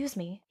 excuse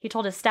me. He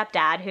told his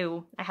stepdad,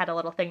 who I had a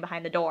little thing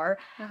behind the door.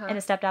 And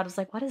his stepdad was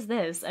like, what is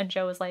this? And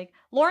Joe was like,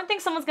 Lauren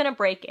thinks someone's going to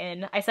break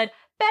in. I said,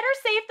 better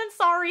safe than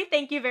sorry.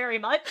 Thank you very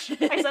much.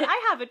 I said,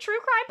 I have a true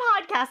crime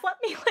podcast. Let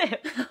me live.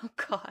 Oh,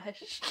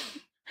 gosh.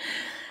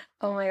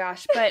 Oh my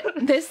gosh. But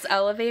this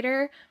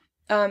elevator,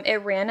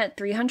 it ran at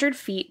 300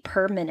 feet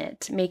per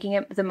minute, making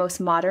it the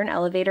most modern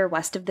elevator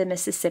west of the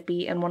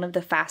Mississippi and one of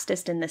the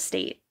fastest in the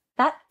state.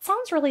 That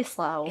sounds really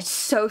slow. It's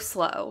so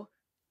slow.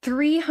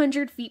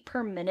 300 feet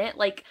per minute.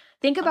 Like,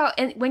 think about,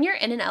 and when you're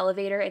in an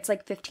elevator, it's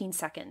like 15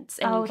 seconds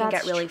and you can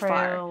get really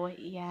far.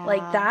 Yeah.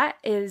 Like, that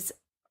is,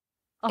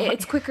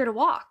 it's quicker to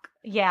walk.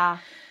 Yeah.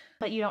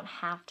 But you don't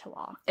have to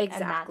walk.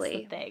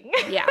 Exactly. And that's the thing.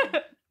 Yeah.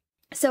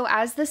 So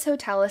as this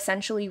hotel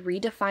essentially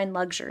redefined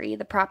luxury,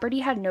 the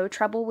property had no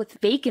trouble with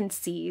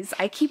vacancies.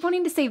 I keep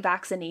wanting to say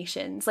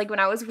vaccinations. Like when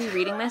I was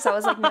rereading this, I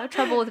was like, no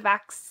trouble with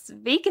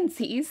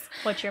vacancies.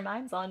 What's your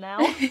mind's on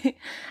now?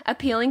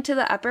 Appealing to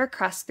the upper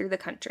crust through the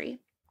country.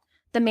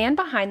 The man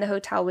behind the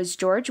hotel was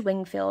George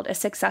Wingfield, a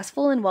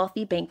successful and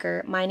wealthy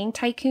banker, mining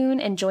tycoon,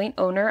 and joint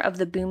owner of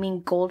the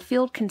booming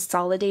Goldfield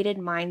Consolidated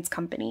Mines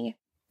Company.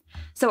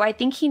 So I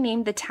think he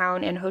named the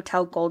town and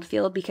hotel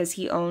Goldfield because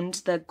he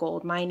owned the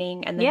gold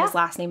mining, and then his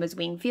last name was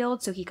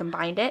Wingfield, so he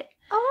combined it.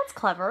 Oh, that's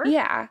clever.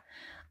 Yeah.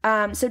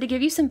 So to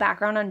give you some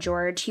background on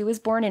George, he was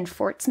born in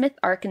Fort Smith,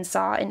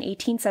 Arkansas in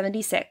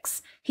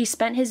 1876. He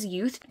spent his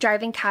youth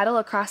driving cattle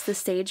across the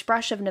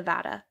sagebrush of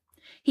Nevada.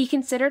 He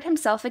considered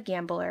himself a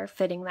gambler,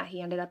 fitting that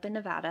he ended up in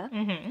Nevada,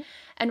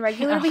 and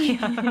regularly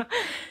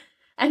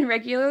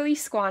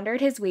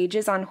squandered his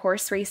wages on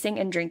horse racing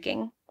and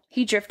drinking.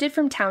 He drifted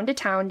from town to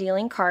town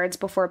dealing cards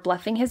before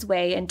bluffing his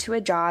way into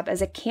a job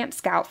as a camp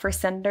scout for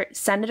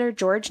Senator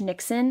George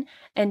Nixon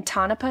in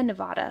Tonopah,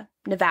 Nevada.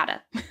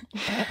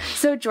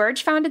 So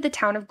George founded the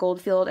town of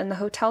Goldfield and the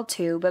hotel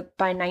too, but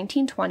by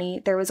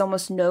 1920, there was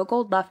almost no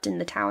gold left in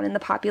the town and the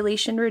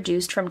population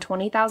reduced from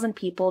 20,000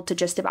 people to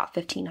just about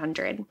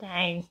 1,500.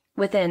 Dang.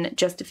 Within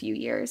just a few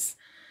years.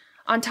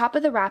 On top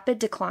of the rapid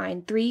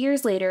decline, 3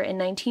 years later in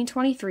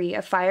 1923,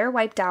 a fire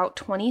wiped out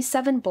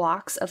 27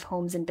 blocks of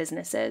homes and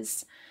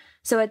businesses.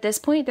 So at this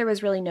point, there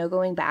was really no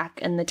going back,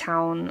 and the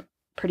town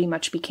pretty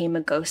much became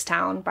a ghost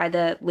town by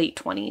the late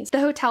 20s. The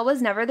hotel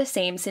was never the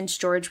same since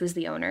George was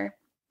the owner.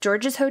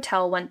 George's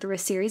hotel went through a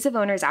series of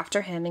owners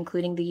after him,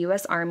 including the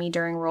U.S. Army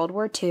during World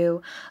War II,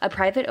 a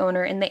private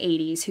owner in the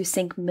 80s who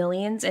sank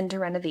millions into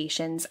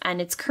renovations,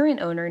 and its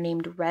current owner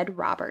named Red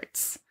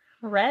Roberts.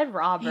 Red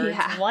Roberts.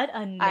 Yeah. What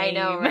a name. I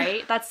know,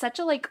 right? That's such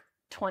a,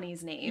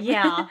 20s name.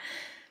 Yeah.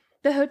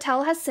 The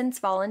hotel has since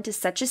fallen to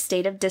such a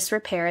state of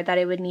disrepair that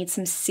it would need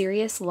some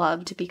serious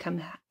love to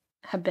become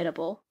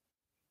habitable.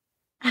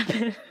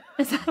 Habitable.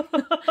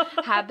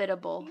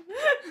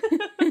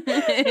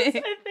 I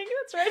think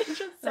that's right. It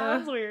just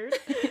sounds weird.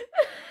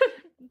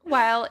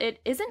 While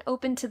it isn't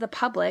open to the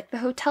public, the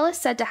hotel is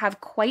said to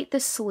have quite the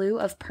slew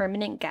of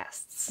permanent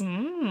guests.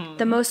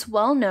 The most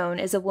well-known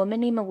is a woman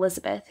named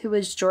Elizabeth, who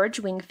was George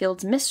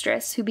Wingfield's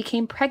mistress, who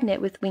became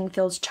pregnant with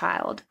Wingfield's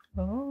child.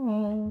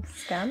 Oh,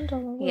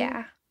 scandal.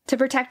 Yeah. To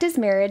protect his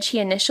marriage, he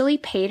initially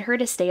paid her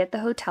to stay at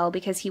the hotel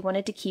because he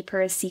wanted to keep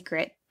her a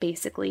secret,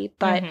 basically.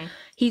 But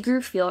he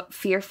grew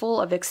fearful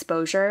of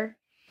exposure,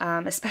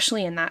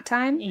 especially in that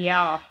time.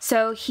 Yeah.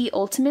 So he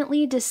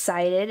ultimately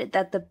decided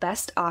that the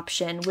best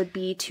option would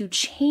be to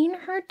chain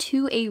her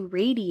to a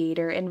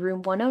radiator in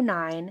room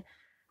 109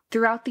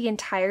 throughout the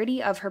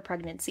entirety of her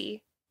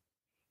pregnancy.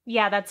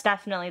 Yeah, that's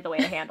definitely the way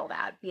to handle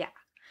that. Yeah.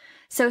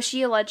 So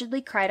she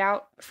allegedly cried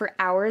out for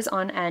hours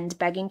on end,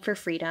 begging for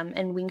freedom,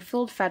 and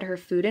Wingfield fed her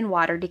food and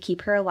water to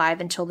keep her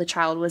alive until the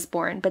child was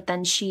born, but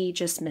then she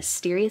just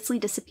mysteriously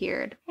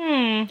disappeared.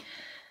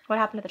 What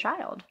happened to the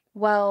child?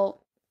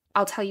 Well,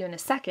 I'll tell you in a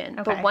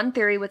second, but one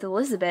theory with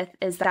Elizabeth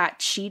is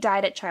that she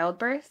died at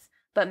childbirth,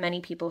 but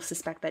many people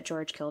suspect that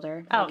George killed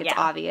her. It's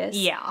obvious.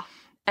 Yeah.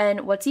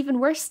 And what's even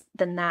worse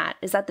than that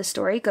is that the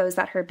story goes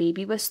that her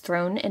baby was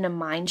thrown in a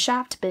mine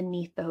shaft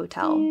beneath the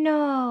hotel.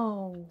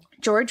 No.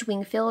 George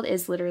Wingfield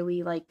is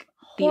literally like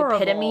Horrible.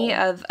 the epitome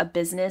of a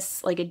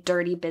business, like a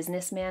dirty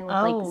businessman with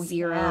like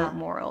zero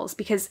morals.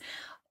 Because,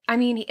 I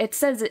mean, it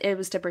says it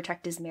was to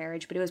protect his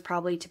marriage, but it was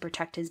probably to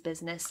protect his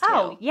business too.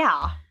 Oh,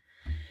 yeah.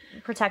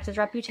 Protect his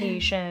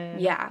reputation.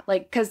 Yeah,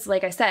 like, because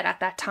like I said,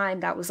 at that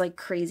time, that was like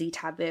crazy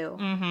taboo.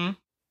 Mm-hmm.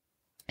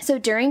 So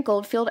during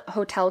Goldfield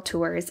Hotel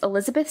tours,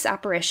 Elizabeth's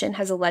apparition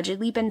has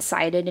allegedly been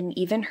cited and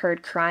even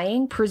heard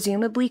crying,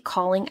 presumably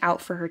calling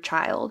out for her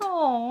child.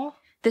 Aww.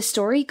 The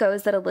story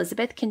goes that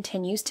Elizabeth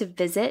continues to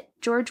visit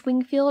George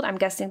Wingfield, I'm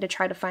guessing to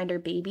try to find her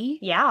baby.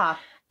 Yeah.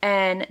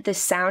 And the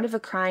sound of a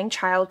crying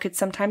child could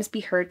sometimes be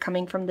heard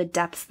coming from the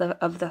depths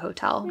of the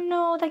hotel.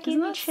 No, that gave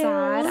me chills.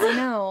 Sad? I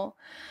know.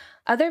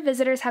 Other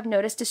visitors have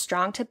noticed a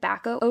strong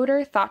tobacco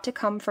odor thought to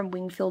come from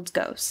Wingfield's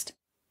ghost,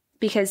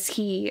 because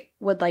he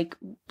would, like,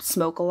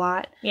 smoke a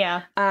lot.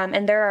 Yeah.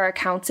 And there are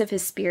accounts of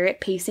his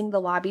spirit pacing the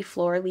lobby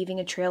floor,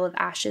 leaving a trail of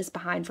ashes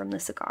behind from the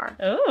cigar.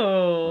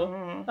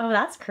 Oh. Oh,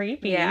 that's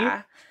creepy.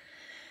 Yeah.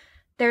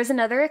 There's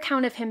another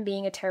account of him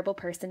being a terrible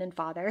person and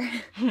father.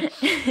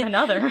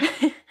 Another.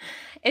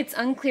 It's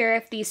unclear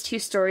if these two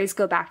stories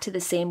go back to the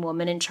same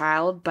woman and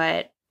child,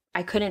 but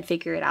I couldn't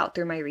figure it out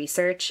through my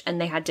research, and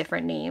they had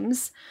different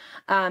names.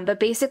 But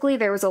basically,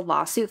 there was a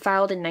lawsuit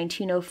filed in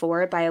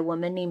 1904 by a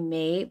woman named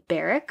May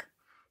Barrick.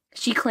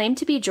 She claimed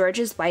to be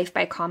George's wife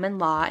by common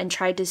law and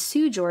tried to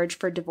sue George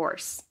for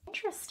divorce.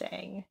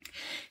 Interesting.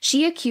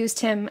 She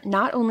accused him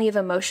not only of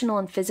emotional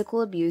and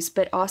physical abuse,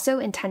 but also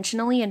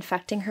intentionally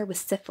infecting her with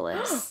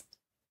syphilis.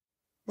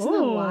 Isn't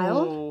that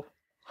wild?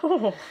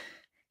 Oh.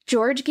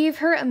 George gave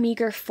her a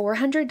meager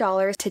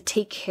 $400 to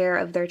take care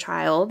of their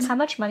child. How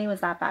much money was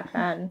that back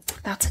then?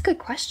 That's a good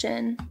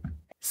question.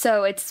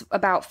 So it's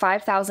about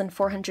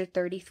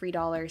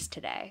 $5,433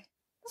 today.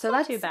 So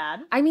that's not too bad.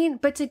 I mean,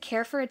 but to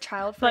care for a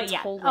child for its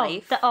whole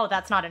life.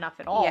 That's not enough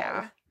at all.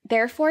 Yeah.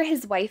 Therefore,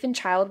 his wife and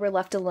child were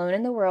left alone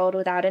in the world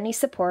without any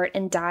support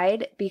and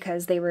died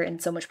because they were in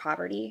so much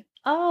poverty.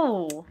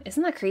 Oh.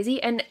 Isn't that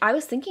crazy? And I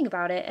was thinking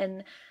about it,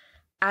 and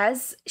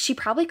as she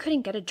probably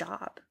couldn't get a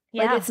job.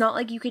 Yeah. Like, it's not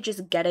like you could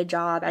just get a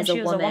job as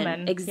a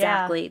woman.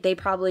 Exactly. Yeah. They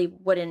probably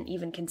wouldn't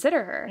even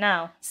consider her.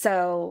 No.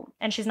 So.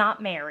 And she's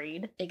not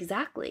married.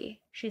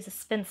 Exactly. She's a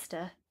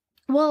spinster.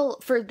 Well,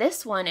 for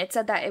this one, it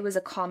said that it was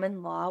a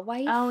common law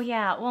wife. Oh,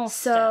 yeah. Well,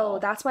 so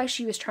that's why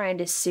she was trying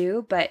to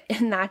sue, but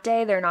in that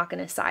day, they're not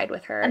going to side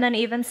with her. And then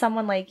even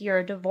someone like, you're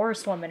a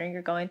divorced woman or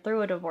you're going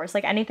through a divorce,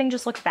 like anything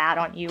just looks bad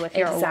on you if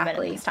you're a woman at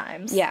these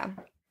times. Yeah.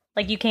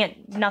 Like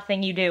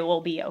nothing you do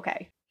will be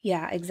okay.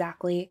 Yeah,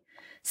 exactly.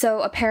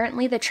 So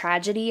apparently the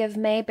tragedy of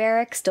May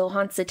Barrick still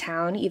haunts the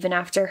town even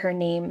after her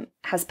name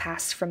has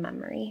passed from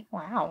memory.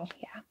 Wow.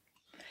 Yeah.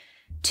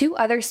 2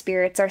 other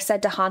spirits are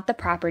said to haunt the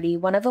property,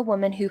 one of a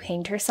woman who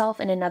hanged herself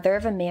and another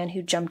of a man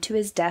who jumped to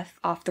his death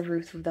off the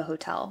roof of the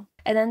hotel.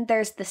 And then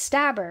there's the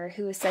stabber,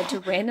 who is said to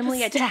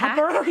randomly attack.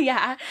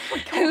 Yeah.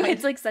 Oh,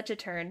 it's like such a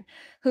turn.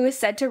 Who is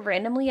said to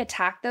randomly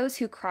attack those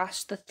who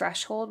cross the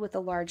threshold with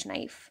a large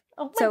knife.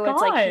 Oh my so gosh.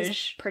 It's like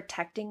he's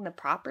protecting the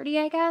property,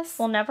 I guess.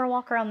 We'll never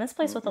walk around this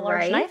place with a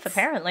large knife,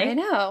 apparently. I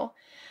know.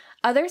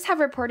 Others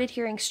have reported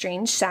hearing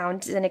strange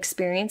sounds and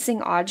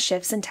experiencing odd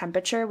shifts in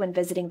temperature when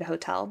visiting the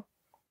hotel.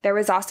 There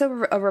was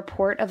also a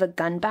report of a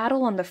gun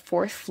battle on the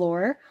 4th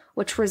floor,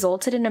 which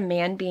resulted in a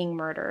man being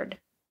murdered.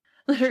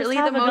 Literally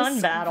the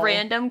most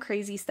random,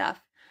 crazy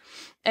stuff.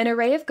 An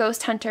array of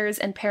ghost hunters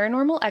and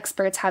paranormal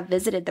experts have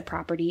visited the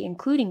property,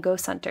 including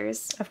ghost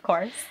hunters. Of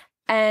course.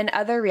 And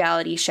other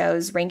reality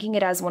shows, ranking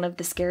it as one of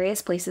the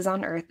scariest places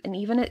on Earth, and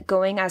even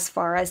going as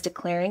far as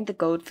declaring the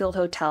Goldfield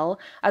Hotel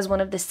as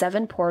one of the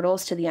 7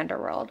 portals to the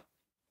underworld.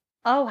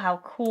 Oh, how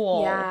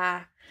cool.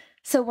 Yeah.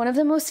 So one of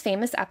the most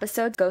famous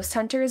episodes, Ghost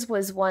Hunters,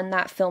 was one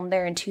that filmed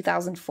there in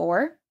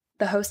 2004.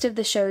 The host of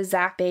the show,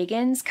 Zach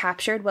Bagans,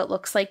 captured what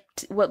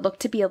looked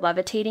to be a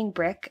levitating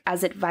brick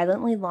as it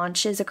violently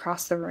launches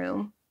across the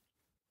room.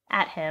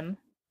 At him.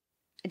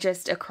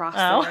 Just across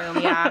the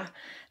room, yeah.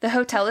 The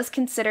hotel is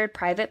considered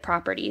private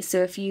property,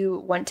 so if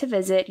you want to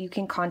visit, you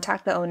can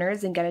contact the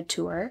owners and get a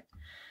tour.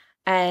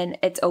 And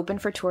it's open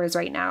for tours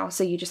right now,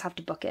 so you just have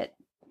to book it.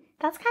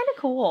 That's kind of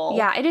cool.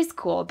 Yeah, it is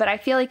cool. But I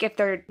feel like if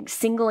they're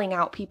singling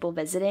out people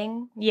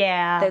visiting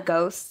the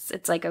ghosts,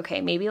 it's like, okay,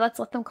 maybe let's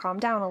let them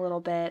calm down a little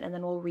bit and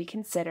then we'll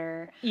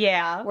reconsider.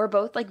 Yeah. We're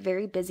both like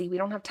very busy. We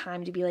don't have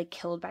time to be like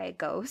killed by a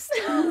ghost.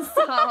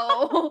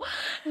 So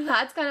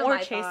that's kind of my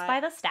chased thought. by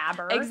the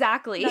stabber.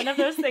 Exactly. None of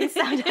those things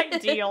sound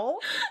ideal.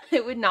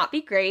 It would not be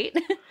great.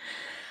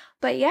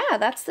 But yeah,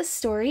 that's the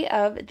story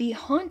of the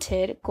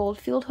haunted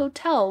Goldfield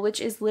Hotel,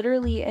 which is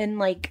literally in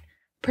like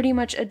pretty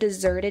much a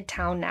deserted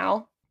town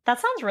now. That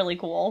sounds really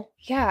cool.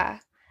 Yeah.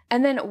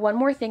 And then one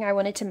more thing I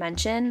wanted to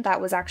mention that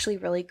was actually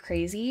really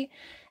crazy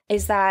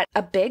is that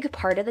a big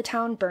part of the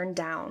town burned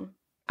down.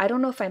 I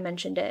don't know if I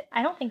mentioned it.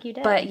 I don't think you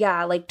did. But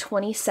yeah, like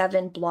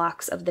 27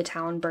 blocks of the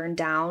town burned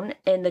down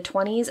in the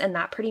 20s, and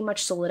that pretty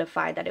much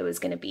solidified that it was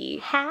going to be...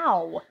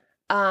 How?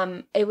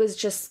 It was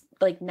just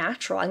like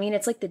natural. I mean,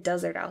 it's like the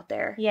desert out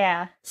there.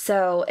 Yeah.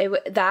 So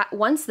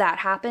once that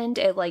happened,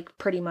 it like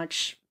pretty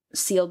much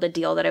sealed the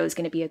deal that it was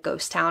going to be a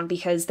ghost town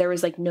because there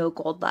was like no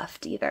gold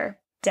left either.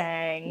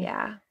 Dang.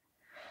 Yeah.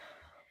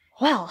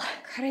 Well,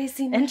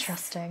 craziness.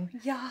 Interesting.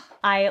 Yeah.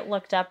 I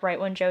looked up right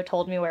when Joe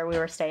told me where we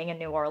were staying in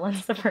New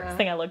Orleans. The first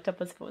thing I looked up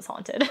was if it was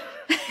haunted.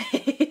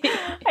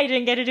 I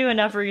didn't get to do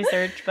enough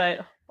research,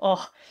 but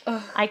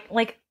I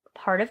like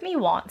part of me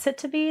wants it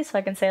to be so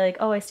I can say like,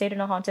 oh, I stayed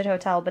in a haunted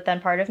hotel, but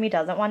then part of me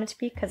doesn't want it to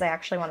be because I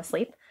actually want to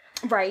sleep.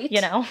 Right.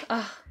 You know?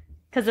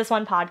 Because this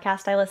one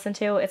podcast I listened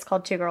to, it's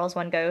called Two Girls,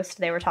 One Ghost.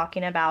 They were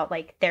talking about,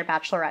 like, their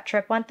bachelorette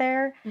trip went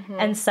there. Mm-hmm.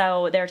 And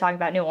so they were talking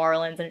about New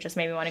Orleans, and it just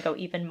made me want to go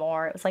even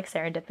more. It was like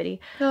serendipity.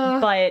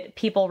 But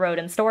people wrote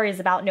in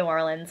stories about New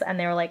Orleans, and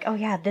they were like, oh,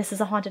 yeah, this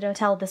is a haunted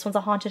hotel. This one's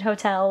a haunted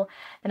hotel.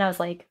 And I was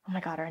like, oh, my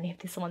God, are any of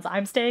these the ones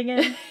I'm staying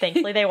in?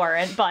 Thankfully, they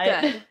weren't,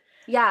 but... Good.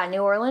 Yeah, New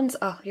Orleans.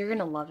 Oh, you're going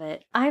to love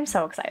it. I'm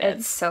so excited.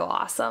 It's so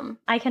awesome.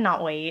 I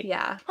cannot wait.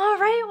 Yeah. All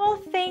right.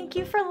 Well, thank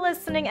you for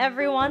listening,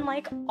 everyone.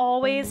 Like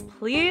always,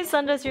 please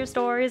send us your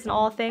stories and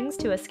all things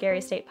to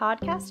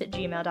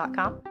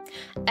ascarystatepodcast@gmail.com.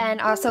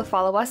 And also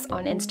follow us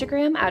on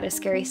Instagram at A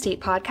Scary State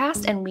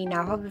Podcast. And we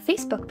now have a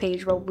Facebook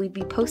page where we'll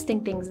be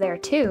posting things there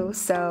too.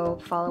 So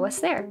follow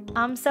us there.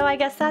 So I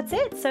guess that's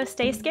it. So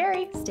stay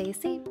scary. Stay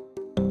safe.